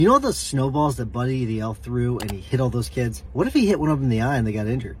You know those snowballs that Buddy the Elf threw and he hit all those kids? What if he hit one of them in the eye and they got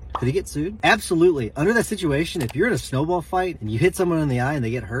injured? Could he get sued? Absolutely. Under that situation, if you're in a snowball fight and you hit someone in the eye and they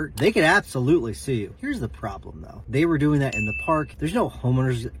get hurt, they could absolutely sue you. Here's the problem though. They were doing that in the park. There's no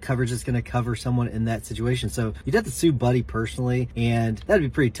homeowners coverage that's going to cover someone in that situation. So you'd have to sue Buddy personally, and that'd be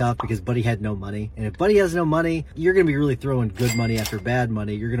pretty tough because Buddy had no money. And if Buddy has no money, you're going to be really throwing good money after bad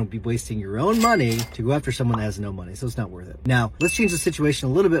money. You're going to be wasting your own money to go after someone that has no money. So it's not worth it. Now, let's change the situation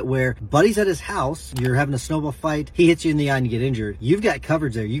a little bit where Buddy's at his house. You're having a snowball fight. He hits you in the eye and you get injured. You've got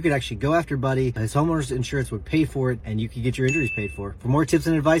coverage there. You could actually go after Buddy. His homeowner's insurance would pay for it and you could get your injuries paid for. For more tips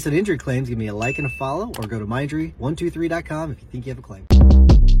and advice on injury claims, give me a like and a follow or go to myinjury123.com if you think you have a claim.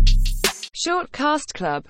 Shortcast Club.